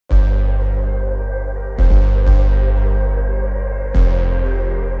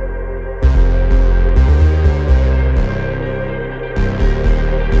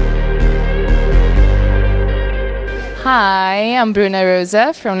Hi, I'm Bruna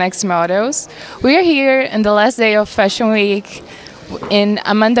Rosa from Next Models. We are here in the last day of Fashion Week in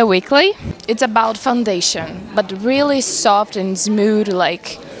Wakeley. It's about foundation, but really soft and smooth,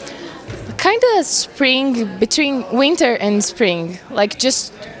 like kind of spring, between winter and spring, like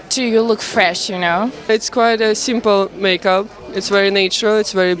just to look fresh, you know? It's quite a simple makeup. It's very natural,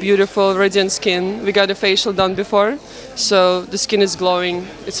 it's very beautiful, radiant skin. We got a facial done before, so the skin is glowing.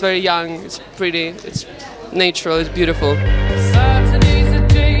 It's very young, it's pretty, it's natural, it's beautiful. Saturdays are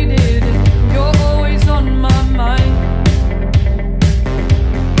jaded, you're always on my mind.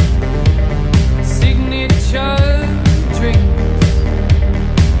 Signature drinks,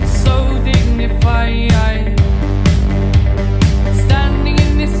 so dignified. Standing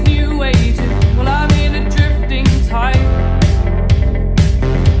in this new age, well, I'm in a drifting tide.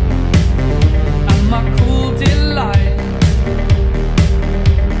 And my cool delight,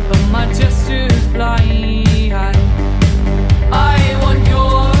 but my gesture's blind.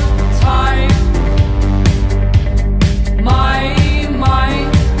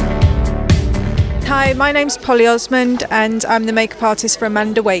 Hi, my name's Osmond and I'm the makeup artist for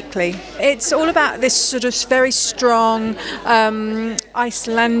Wakeley. It's all about this sort of very strong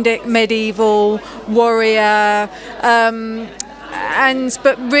Icelandic medieval warrior,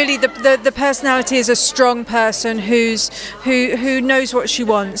 but really the personality is a strong person who knows what she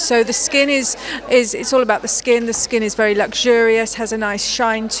wants. So the skin is it's all about the skin. The skin is very luxurious, has a nice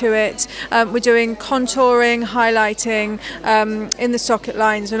shine to it. We're doing contouring, highlighting in the socket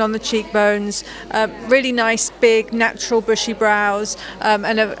lines and on the cheekbones. Really nice, big, natural, bushy brows,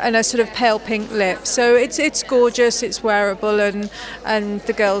 and a sort of pale pink lip. So it's gorgeous, it's wearable, and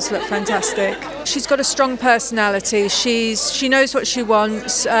the girls look fantastic. She's got a strong personality. She knows what she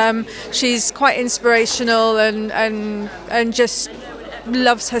wants. She's quite inspirational and just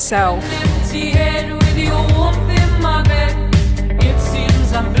loves herself.